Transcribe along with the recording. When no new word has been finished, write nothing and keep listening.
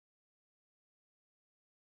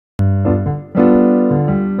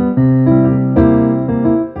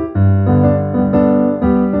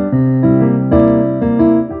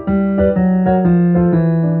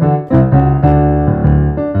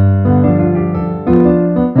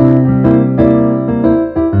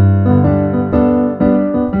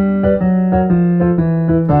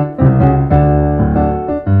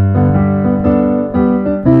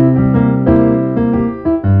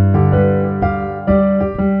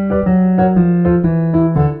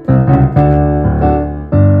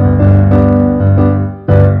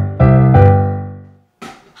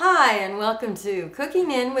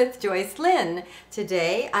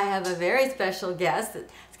Today I have a very special guest.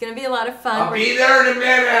 It's going to be a lot of fun. I'll be there in a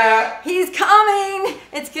minute. He's coming.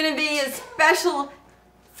 It's going to be a special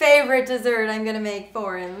favorite dessert I'm going to make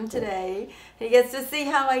for him today. He gets to see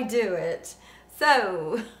how I do it.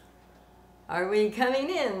 So, are we coming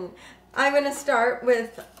in? I'm going to start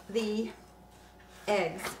with the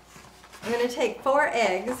eggs. I'm going to take 4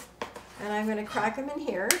 eggs and I'm going to crack them in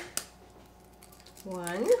here.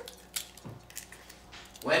 1.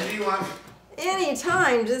 When do you want?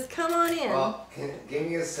 Anytime, just come on in. Well, give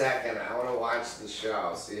me a second. I want to watch the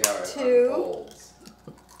show, see how it 2. unfolds.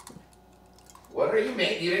 What are you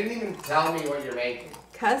making? You didn't even tell me what you're making.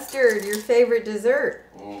 Custard, your favorite dessert.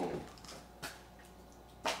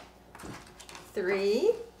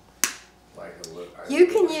 3. You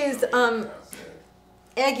can use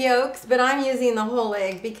egg yolks, but I'm using the whole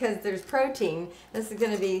egg because there's protein. This is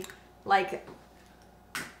going to be like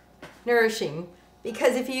nourishing.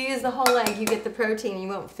 Because if you use the whole egg, you get the protein and you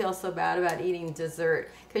won't feel so bad about eating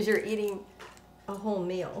dessert because you're eating a whole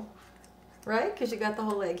meal, right? Because you got the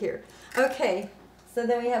whole egg here. Okay, so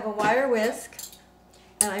then we have a wire whisk,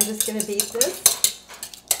 and I'm just going to beat this.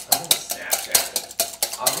 I'm going to snap at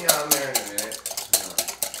it. I'll be on there in a minute.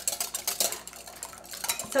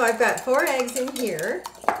 So I've got 4 eggs in here,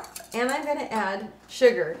 and I'm going to add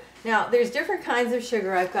sugar. Now, there's different kinds of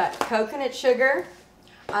sugar. I've got coconut sugar.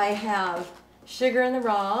 I have sugar in the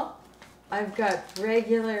raw. I've got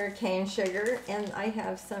regular cane sugar, and I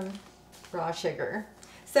have some raw sugar.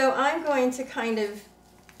 So I'm going to kind of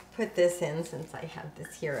put this in since I have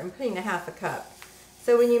this here. I'm putting a 1/2 cup.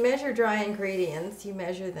 So when you measure dry ingredients, you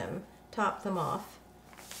measure them, top them off.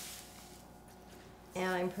 And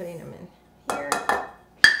I'm putting them in here.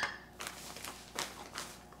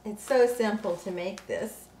 It's so simple to make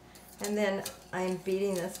this. And then I'm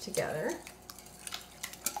beating this together.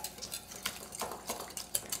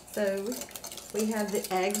 So we have the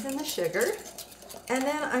eggs and the sugar. And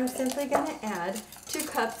then I'm simply going to add 2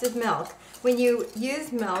 cups of milk. When you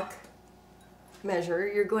use milk measure,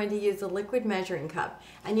 you're going to use a liquid measuring cup.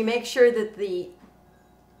 And you make sure that the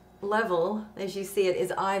level, as you see it,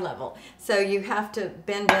 is eye level. So you have to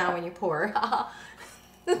bend down when you pour.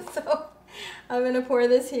 So I'm going to pour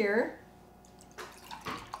this here.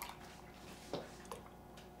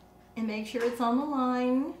 And make sure it's on the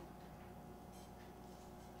line.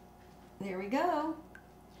 There we go.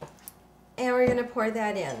 And we're going to pour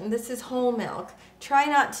that in. This is whole milk. Try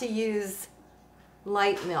not to use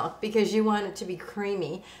light milk because you want it to be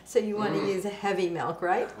creamy. So you want to use a heavy milk,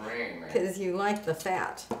 right? Because you like the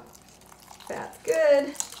fat. Fat's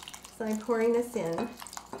good. So I'm pouring this in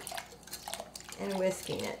and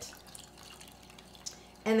whisking it.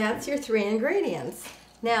 And that's your 3 ingredients.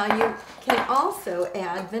 Now you can also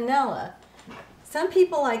add vanilla. Some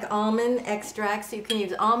people like almond extract, so you can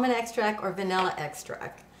use almond extract or vanilla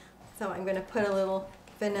extract. So I'm going to put a little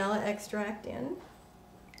vanilla extract in.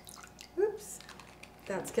 Oops.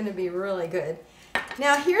 That's going to be really good.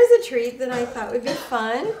 Now here's a treat that I thought would be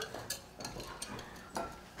fun.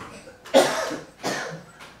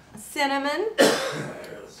 Cinnamon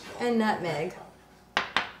and nutmeg.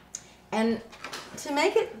 And to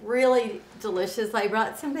make it really delicious, I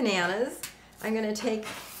brought some bananas. I'm going to take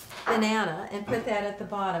banana and put that at the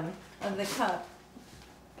bottom of the cup.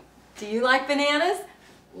 Do you like bananas?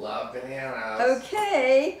 Love bananas.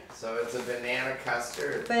 Okay. So it's a banana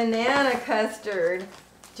custard. Banana custard.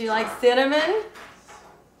 Do you like cinnamon?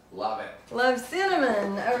 Love it. Love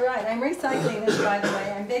cinnamon. All right, I'm recycling this, by the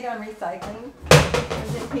way. I'm big on recycling.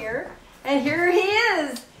 Is it here? And here he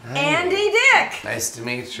is, Hi. Andy Dick. Nice to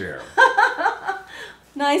meet you.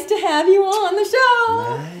 Nice to have you on the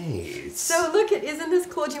show. Nice. So look, isn't this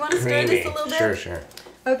cool? Do you want to stir this a little bit? Sure, sure.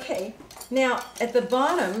 Okay. Now, at the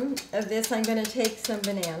bottom of this, I'm going to take some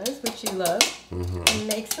bananas, which you love, and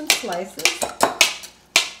make some slices.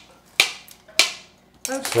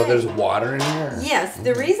 Okay. So there's water in here? Yes.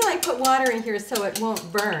 The reason I put water in here is so it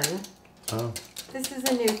won't burn. Oh. This is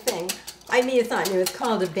a new thing. I mean, it's not new. It's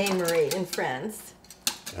called a bain-marie in France.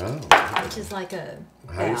 Oh. Which is like a...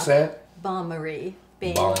 How do you say it? Bain-marie.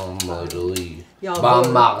 Bain-marie. Bain-marie.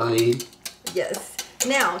 Bain-marie. Yes.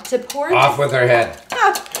 Now, to pour Off with her head.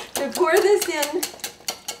 To pour this in,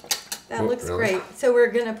 that looks really great. So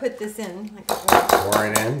we're going to put this in. Like pour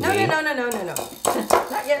it in? No.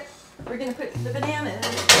 Not yet. We're going to put the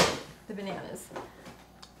bananas.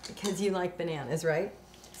 Because you like bananas, right?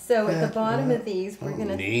 So at the bottom of these, we're going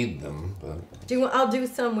to... need them, but... I'll do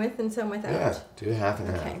some with and some without. Yeah, do 1/2 and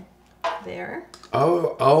 1/2. Okay. There.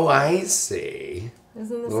 Oh, I see.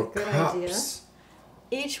 Isn't this Little a good cups.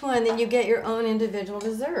 idea? Each one, then you get your own individual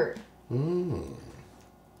dessert. Mmm.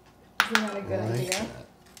 Isn't that a good idea? That.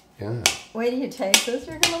 good. Wait till you taste this.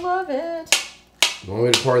 You're going to love it. You want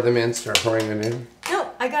me to pour them in? Start pouring them in?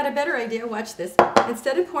 No, I got a better idea. Watch this.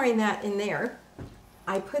 Instead of pouring that in there,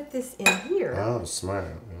 I put this in here. Oh, smart.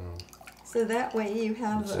 Yeah. So that way you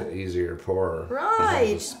have it's an easier pour.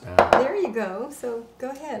 Right. There you go. So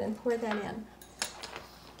go ahead and pour that in.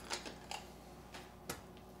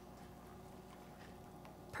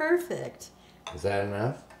 Perfect. Is that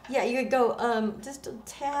enough? Yeah, you could go just a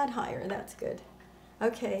tad higher. That's good.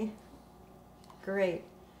 Okay. Great.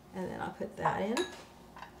 And then I'll put that in.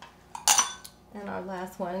 And our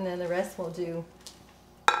last one, and then the rest we'll do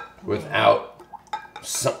without.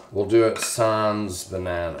 We'll do it sans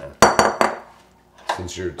banana.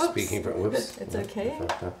 Since you're speaking French. Whoops. It's okay.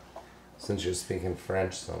 Since you're speaking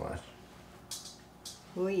French so much.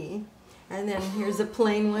 Oui. And then here's a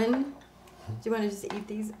plain one. Do you want to just eat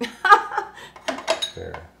these?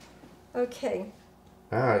 There. Okay.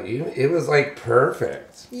 Wow, it was like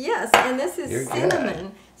perfect. Yes, and this is You're cinnamon.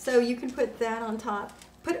 good. So you can put that on top.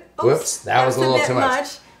 Whoops, that was a little too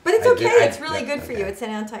much. But it's okay. It's really good for you. It's an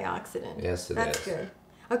antioxidant. Yes, it is. That's good.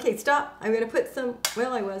 Okay, stop. I'm going to put some,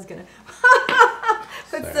 well, I was going to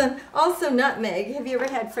put some, also nutmeg. Have you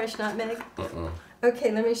ever had fresh nutmeg?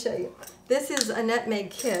 Okay, let me show you. This is a nutmeg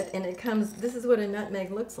kit, and it comes, this is what a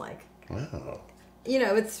nutmeg looks like. Wow. You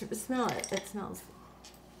know, smell it. It smells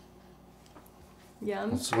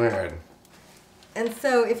yum. That's weird. And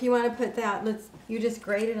so if you want to put that, you just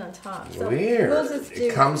grate it on top. So weird. We'll just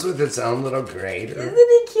it comes with its own little grater. Isn't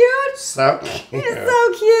it cute? So cute. It's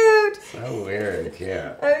so cute. So weird and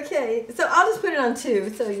cute. Okay, so I'll just put it on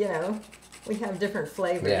 2, so you know we have different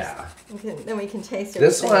flavors. Yeah. Then we can taste it.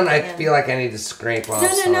 This one I feel like I need to scrape off.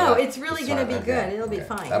 No. It's really going to be good. It'll be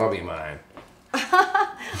fine. That'll be mine.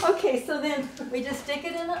 Okay, so then we just stick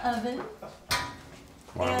it in the oven.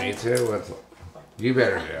 Want me to? You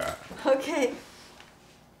better do it. Okay.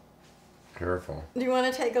 Careful. Do you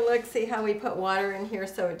want to take a look, see how we put water in here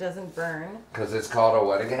so it doesn't burn? Because it's called a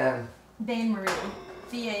what again? Bain-Marie.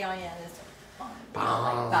 B-A-I-N is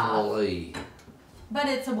Golly. But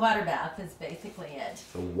it's a water bath is basically it.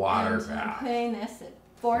 It's a water bath. I'm putting this at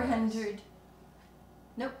 400.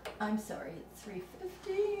 Nope, I'm sorry. It's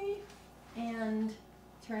 350. And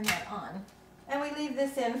turn that on. And we leave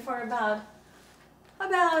this in for about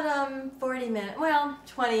 40 minutes. Well,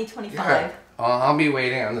 20, 25. Good. I'll be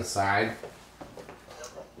waiting on the side.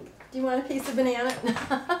 Do you want a piece of banana?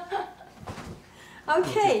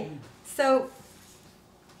 Okay, so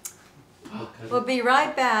we'll be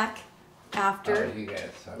right back after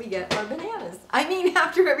we get our bananas. I mean,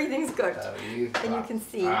 after everything's cooked. And you can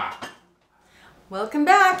see. Welcome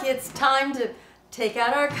back. It's time to take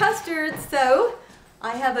out our custard. So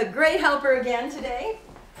I have a great helper again today.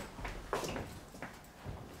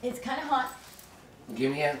 It's kind of hot.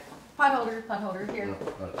 Give me a pot holder here. No,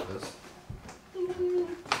 not this.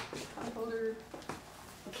 Pot holder.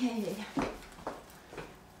 Okay.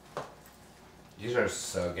 These are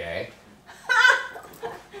so gay.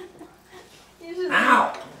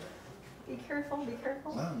 Ow! Be careful, be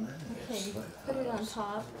careful. Oh, nice. Okay, put it on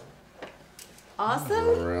top. Awesome.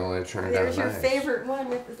 Oh, really turned out There's your nice. favorite one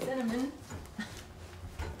with the cinnamon.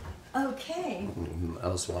 Okay.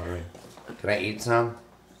 Else watering. Can I eat some?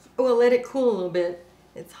 We'll let it cool a little bit.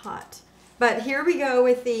 It's hot. But here we go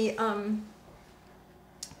with the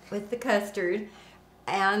custard.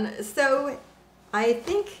 And so I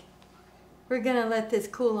think we're gonna let this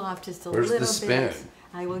cool off just a little bit. Where's the spoon?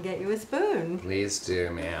 I will get you a spoon. Please do,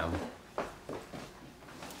 ma'am.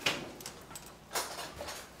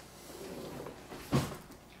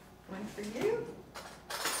 One for you.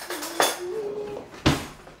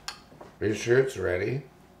 Are you sure it's ready?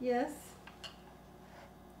 Yes.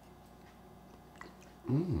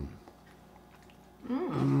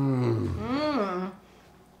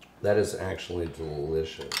 That is actually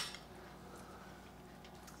delicious.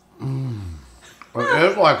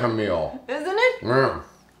 It is like a meal. Isn't it? Yeah.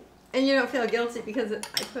 And you don't feel guilty because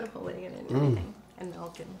I put a whole egg in it and everything. And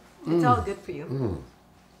milk and it's all good for you.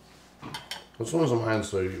 This one's mine,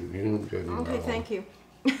 so you can get it. Okay, thank you.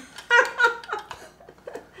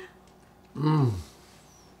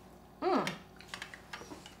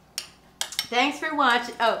 Thanks for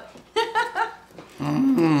watching. Oh.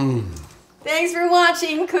 Thanks for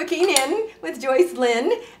watching Cooking In with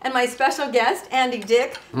Joycelyne and my special guest, Andy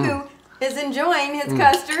Dick, who is enjoying his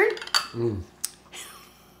custard.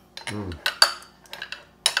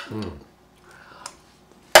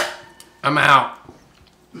 I'm out.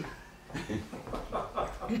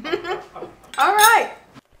 All right.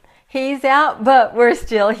 He's out, but we're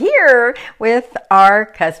still here with our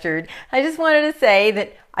custard. I just wanted to say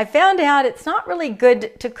that I found out it's not really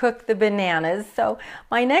good to cook the bananas, so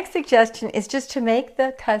my next suggestion is just to make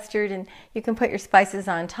the custard, and you can put your spices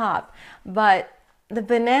on top. But the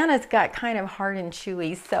bananas got kind of hard and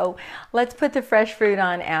chewy, so let's put the fresh fruit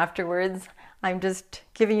on afterwards. I'm just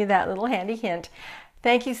giving you that little handy hint.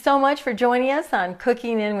 Thank you so much for joining us on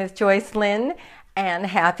Cooking In with Joycelyne, and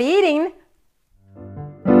happy eating!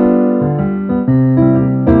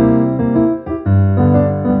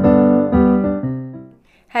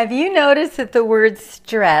 Have you noticed that the word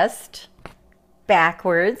stressed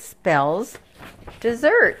backwards spells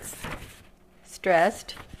desserts?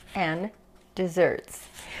 Stressed and desserts.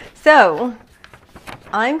 So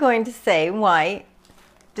I'm going to say why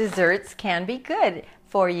desserts can be good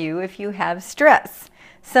for you if you have stress.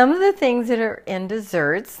 Some of the things that are in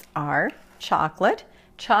desserts are chocolate.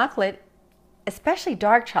 Chocolate, especially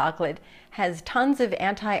dark chocolate, has tons of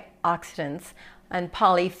antioxidants and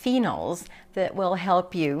polyphenols that will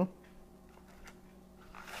help you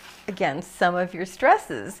against some of your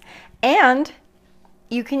stresses. And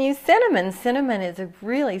you can use cinnamon. Cinnamon is a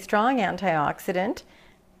really strong antioxidant,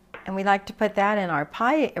 and we like to put that in our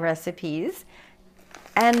pie recipes.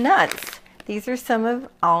 And nuts. These are some of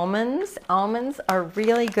almonds. Almonds are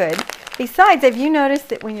really good. Besides, have you noticed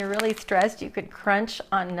that when you're really stressed, you could crunch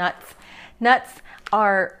on nuts? Nuts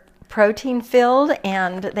are protein filled,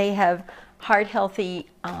 and they have heart healthy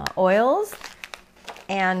oils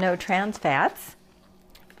and no trans fats.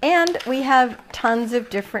 And we have tons of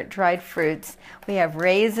different dried fruits. We have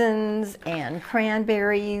raisins and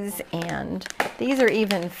cranberries, and these are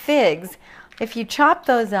even figs. If you chop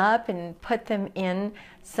those up and put them in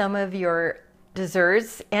some of your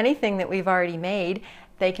desserts, anything that we've already made,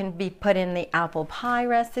 they can be put in the apple pie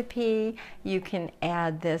recipe. You can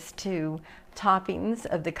add this to toppings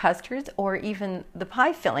of the custards or even the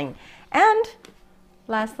pie filling. And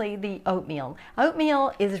lastly, the oatmeal.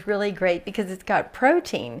 Oatmeal is really great because it's got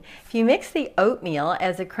protein. If you mix the oatmeal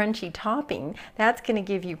as a crunchy topping, that's going to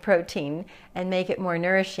give you protein and make it more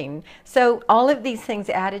nourishing. So all of these things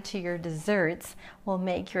added to your desserts will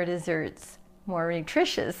make your desserts more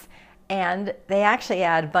nutritious, and they actually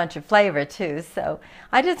add a bunch of flavor too. So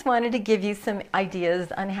I just wanted to give you some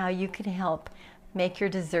ideas on how you can help make your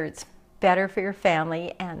desserts better for your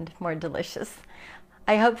family and more delicious.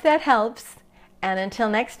 I hope that helps. And until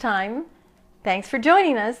next time, thanks for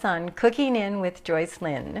joining us on Cooking In with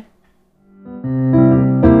Joycelyne.